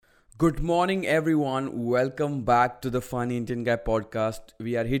Good morning, everyone. Welcome back to the Funny Indian Guy podcast.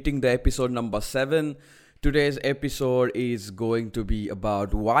 We are hitting the episode number 7. Today's episode is going to be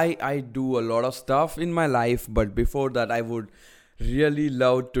about why I do a lot of stuff in my life. But before that, I would really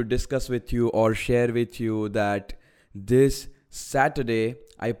love to discuss with you or share with you that this Saturday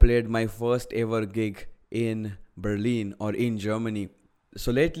I played my first ever gig in Berlin or in Germany.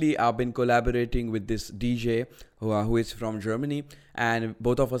 So lately I've been collaborating with this DJ who is from Germany, and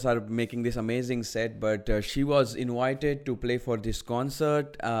both of us are making this amazing set. But she was invited to play for this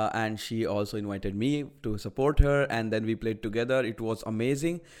concert, and she also invited me to support her, and then we played together. It was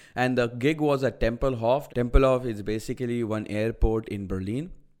amazing, and the gig was at Tempelhof. Tempelhof is basically one airport in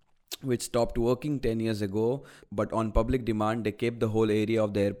Berlin which stopped working 10 years ago, but on public demand they kept the whole area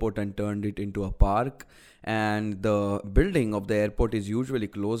of the airport and turned it into a park. And the building of the airport is usually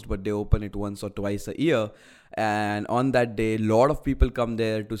closed, but they open it once or twice a year. And on that day, a lot of people come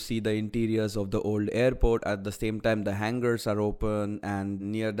there to see the interiors of the old airport. At the same time, the hangars are open, and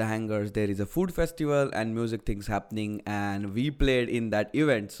near the hangars there is a food festival and music things happening, and we played in that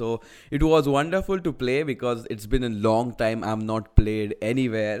event. So it was wonderful to play because it's been a long time I've not played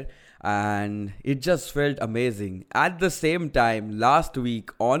anywhere, and it just felt amazing. At the same time, last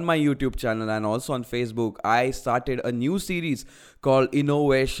week on my YouTube channel and also on Facebook, I started a new series called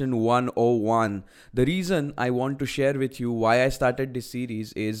Innovation 101. The reason I want to share with you why I started this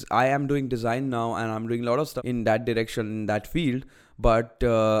series is I am doing design now, and I'm doing a lot of stuff in that direction, in that field. But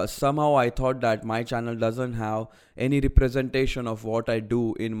somehow I thought that my channel doesn't have any representation of what I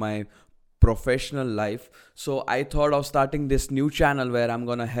do in my professional life. So I thought of starting this new channel where I'm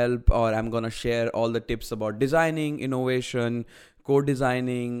gonna help, or I'm gonna share all the tips about designing, innovation,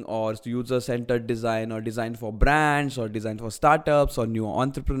 co-designing, or user-centered design, or design for brands, or design for startups, or new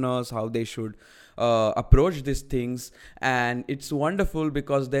entrepreneurs, how they should approach these things. And it's wonderful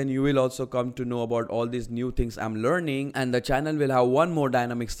because then you will also come to know about all these new things I'm learning, and the channel will have one more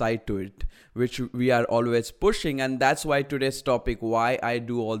dynamic side to it, which we are always pushing. And that's why today's topic, why I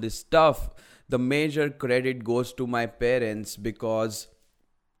do all this stuff, the major credit goes to my parents. Because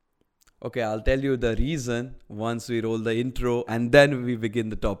okay, I'll tell you the reason once we roll the intro, and then we begin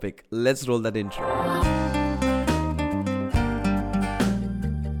the topic. Let's roll that intro.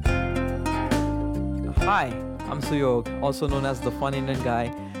 Hi, I'm Suyog, also known as the Fun Indian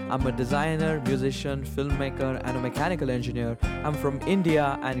Guy. I'm a designer, musician, filmmaker, and a mechanical engineer. I'm from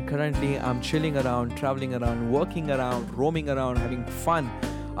India, and currently I'm chilling around, traveling around, working around, roaming around, having fun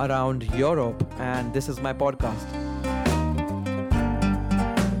around Europe, and this is my podcast.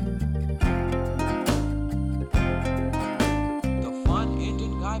 The Fun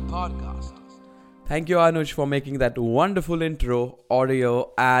Indian Guy Podcast. Thank you, Anuj, for making that wonderful intro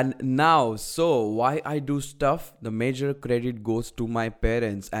audio. And now, so why I do stuff, the major credit goes to my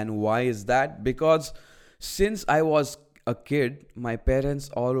parents. And why is that? Because since I was a kid, my parents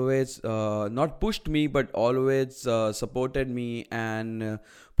always not pushed me, but always supported me and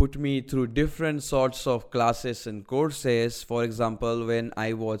put me through different sorts of classes and courses. For example, when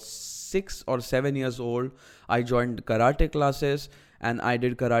I was 6 or 7 years old, I joined karate classes, and I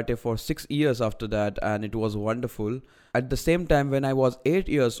did karate for 6 years after that, and it was wonderful. At the same time, when I was 8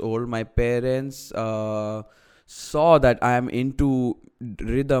 years old, my parents saw that I am into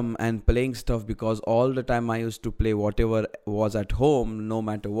rhythm and playing stuff, because all the time I used to play whatever was at home, no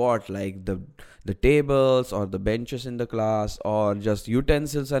matter what, like the tables or the benches in the class, or just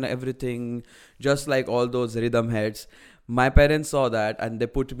utensils and everything, just like all those rhythm heads. My parents saw that, and they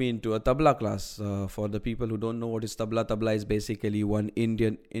put me into a tabla class. For the people who don't know what is tabla is basically one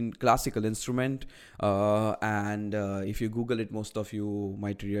Indian classical instrument, and if you Google it, most of you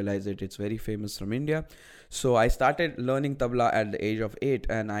might realize it. It's very famous from India. So I started learning tabla at the age of 8,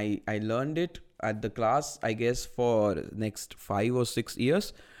 and I learned it at the class, I guess, for next 5 or 6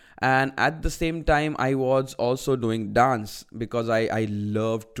 years. And at the same time, I was also doing dance, because I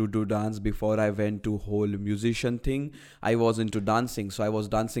loved to do dance. Before I went to whole musician thing, I was into dancing. So I was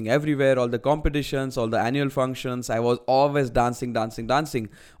dancing everywhere, all the competitions, all the annual functions. I was always dancing.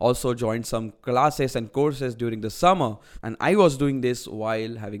 Also joined some classes and courses during the summer. And I was doing this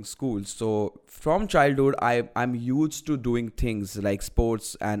while having school. So from childhood, I'm used to doing things like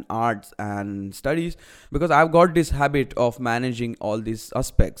sports and arts and studies, because I've got this habit of managing all these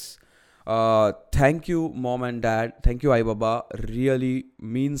aspects. Thank you, mom and dad. Thank you, Ai Baba. Really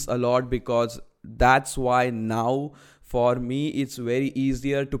means a lot, because that's why now for me it's very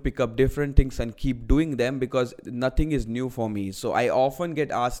easier to pick up different things and keep doing them, because nothing is new for me. So I often get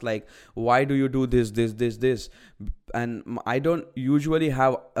asked like, why do you do this? And I don't usually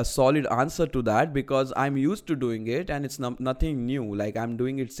have a solid answer to that because I'm used to doing it and it's nothing new. Like I'm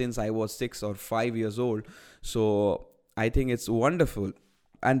doing it since I was 6 or 5 years old. So I think it's wonderful.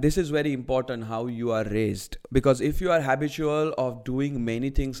 And this is very important, how you are raised, because if you are habitual of doing many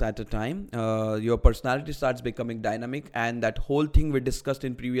things at a time, your personality starts becoming dynamic. And that whole thing we discussed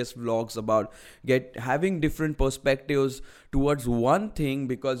in previous vlogs about having different perspectives towards one thing,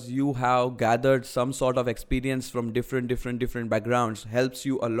 because you have gathered some sort of experience from different backgrounds, helps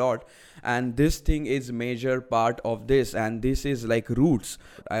you a lot. And this thing is major part of this, and this is like roots.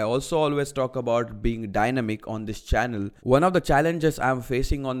 I also always talk about being dynamic on this channel. One of the challenges I'm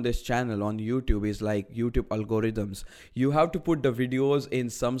facing on this channel on YouTube is like YouTube algorithms. You have to put the videos in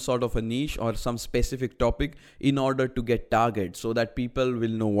some sort of a niche or some specific topic in order to get target, so that people will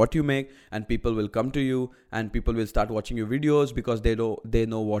know what you make and people will come to you and people will start watching your videos because they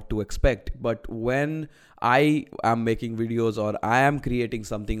know what to expect. But when I am making videos or I am creating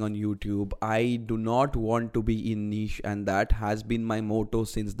something on YouTube, I do not want to be in niche, and that has been my motto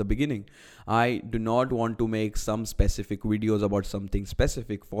since the beginning. I do not want to make some specific videos about something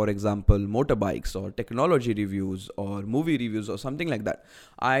specific, for example, motorbikes or technology reviews or movie reviews or something like that.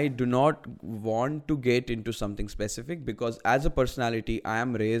 I do not want to get into something specific because as a personality, I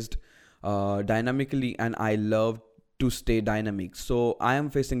am raised dynamically and I love to stay dynamic. So I am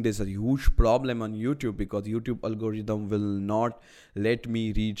facing this a huge problem on YouTube because YouTube algorithm will not let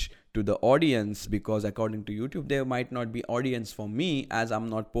me reach to the audience, because according to YouTube there might not be audience for me as I'm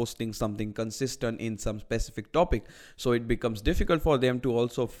not posting something consistent in some specific topic. So it becomes difficult for them to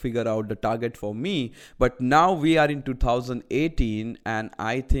also figure out the target for me. But now we are in 2018 and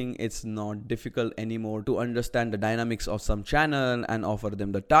I think it's not difficult anymore to understand the dynamics of some channel and offer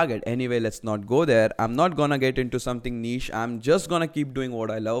them the target. Anyway, let's not go there. I'm not gonna get into something niche. I'm just gonna keep doing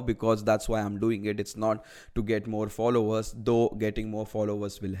what I love because that's why I'm doing it. It's not to get more followers, though getting more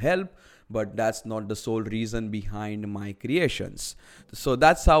followers will help, but that's not the sole reason behind my creations. So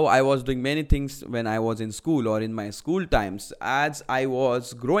that's how I was doing many things when I was in school or in my school times. As I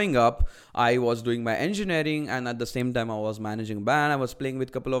was growing up, I was doing my engineering and at the same time I was managing a band. I was playing with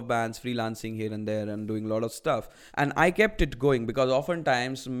a couple of bands, freelancing here and there and doing a lot of stuff. And I kept it going because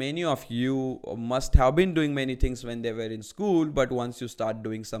oftentimes many of you must have been doing many things when they were in school, but once you start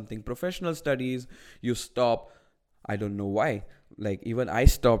doing something professional studies, you stop. I don't know why. Like even I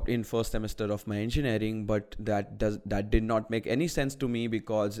stopped in first semester of my engineering, but that did not make any sense to me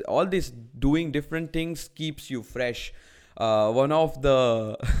because all this doing different things keeps you fresh. One of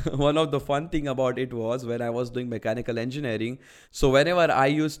the fun thing about it was when I was doing mechanical engineering. So whenever I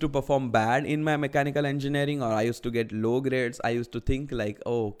used to perform bad in my mechanical engineering or I used to get low grades, I used to think like,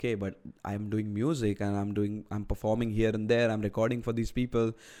 oh, okay, but I'm doing music and I'm performing here and there, I'm recording for these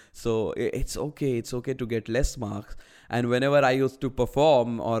people, so it's okay to get less marks. And whenever I used to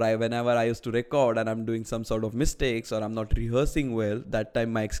perform or whenever I used to record and I'm doing some sort of mistakes or I'm not rehearsing well, that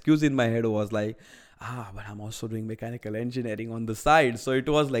time my excuse in my head was like, but I'm also doing mechanical engineering on the side. So it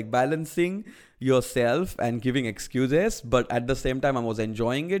was like balancing yourself and giving excuses, but at the same time I was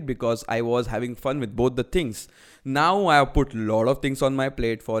enjoying it because I was having fun with both the things. Now I have put a lot of things on my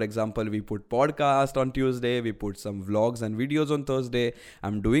plate. For example, we put podcast on Tuesday, we put some vlogs and videos on Thursday.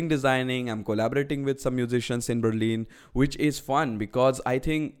 I'm doing designing, I'm collaborating with some musicians in Berlin, which is fun because I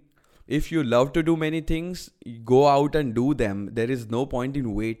think if you love to do many things, go out and do them. There is no point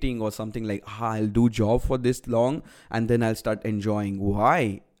in waiting or something like, I'll do job for this long and then I'll start enjoying.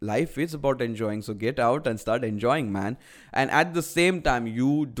 Why? Life is about enjoying. So get out and start enjoying, man. And at the same time,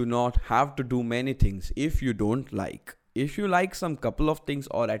 you do not have to do many things if you don't like. If you like some couple of things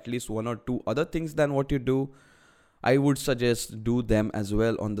or at least one or two other things than what you do, I would suggest do them as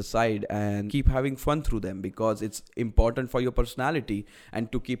well on the side and keep having fun through them because it's important for your personality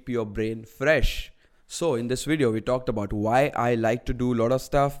and to keep your brain fresh. So in this video, we talked about why I like to do a lot of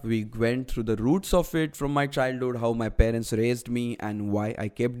stuff. We went through the roots of it from my childhood, how my parents raised me and why I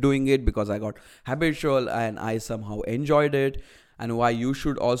kept doing it because I got habitual and I somehow enjoyed it, and why you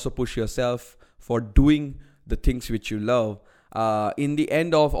should also push yourself for doing the things which you love. In the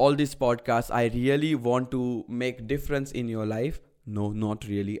end of all these podcasts, I really want to make difference in your life. No, not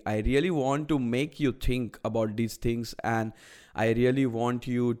really. I really want to make you think about these things, and I really want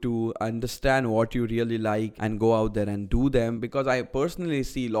you to understand what you really like and go out there and do them, because I personally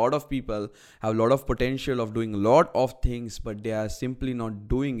see a lot of people have a lot of potential of doing a lot of things, but they are simply not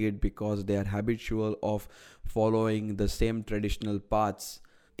doing it because they are habitual of following the same traditional paths.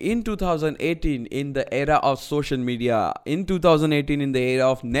 In 2018, in the era of social media, in 2018, in the era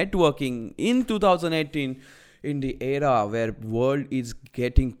of networking, in 2018, in the era where world is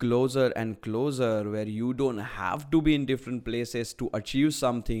getting closer and closer, where you don't have to be in different places to achieve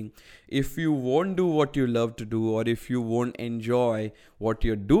something. If you won't do what you love to do, or if you won't enjoy what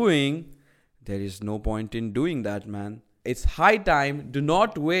you're doing, there is no point in doing that, man. It's high time. Do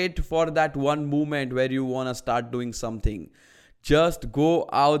not wait for that one moment where you want to start doing something. Just go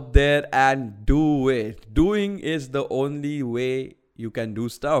out there and do it. Doing is the only way you can do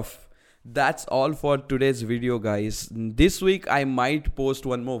stuff. That's all for today's video, guys. This week I might post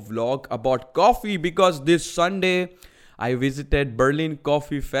one more vlog about coffee, because this Sunday I visited Berlin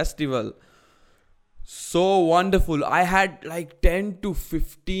Coffee Festival. So wonderful. I had like 10 to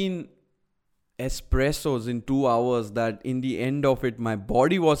 15 espressos in 2 hours, that in the end of it my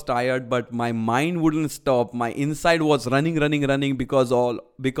body was tired, but my mind wouldn't stop. My inside was running because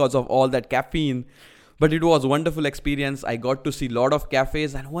of all that caffeine. But it was a wonderful experience. I got to see a lot of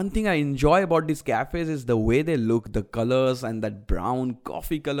cafes, and one thing I enjoy about these cafes is the way they look, the colors, and that brown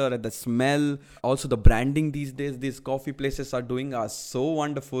coffee color, and the smell. Also the branding these days these coffee places are doing are so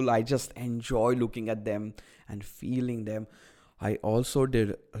wonderful. I just enjoy looking at them and feeling them. I also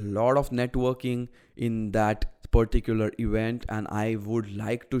did a lot of networking in that particular event, and I would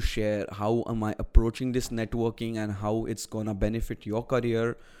like to share how am I approaching this networking and how it's gonna benefit your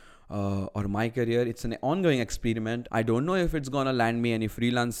career or my career. It's an ongoing experiment. I don't know if it's gonna land me any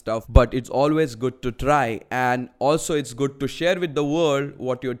freelance stuff, but it's always good to try, and also it's good to share with the world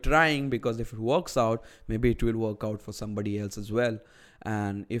what you're trying, because if it works out, maybe it will work out for somebody else as well.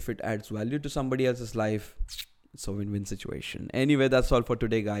 And if it adds value to somebody else's life, it's a win-win situation. Anyway, that's all for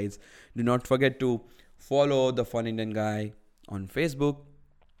today, guys. Do not forget to follow the Fun Indian Guy on Facebook.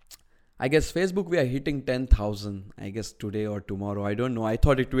 I guess Facebook we are hitting 10,000. I guess today or tomorrow. I don't know. I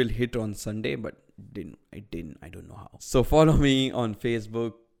thought it will hit on Sunday, but it didn't. I don't know how. So follow me on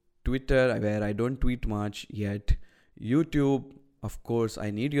Facebook, Twitter, where I don't tweet much yet. YouTube, of course,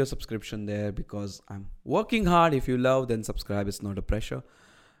 I need your subscription there because I'm working hard. If you love, then subscribe. It's not a pressure.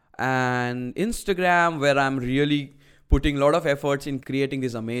 And Instagram, where I'm really putting a lot of efforts in creating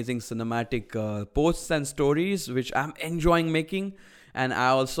these amazing cinematic posts and stories, which I'm enjoying making. And I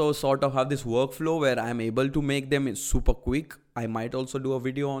also sort of have this workflow where I'm able to make them super quick. I might also do a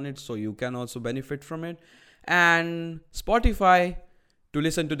video on it, so you can also benefit from it. And Spotify to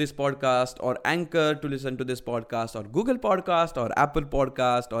listen to this podcast, or Anchor to listen to this podcast, or Google Podcast, or Apple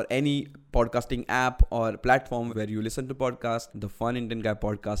Podcast, or any podcasting app or platform where you listen to podcasts. The Fun Indian Guy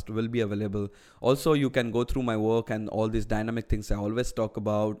podcast will be available. Also, you can go through my work and all these dynamic things I always talk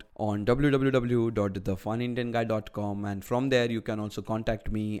about on www.thefunindianguy.com, and from there you can also contact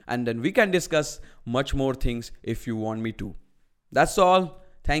me, and then we can discuss much more things if you want me to. That's all.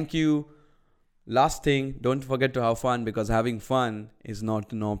 Thank you. Last thing, don't forget to have fun, because having fun is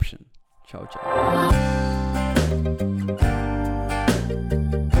not an option. Ciao, ciao.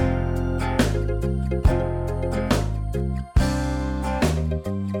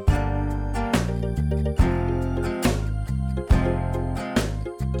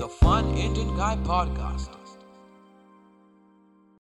 The Fun Indian Guy podcast.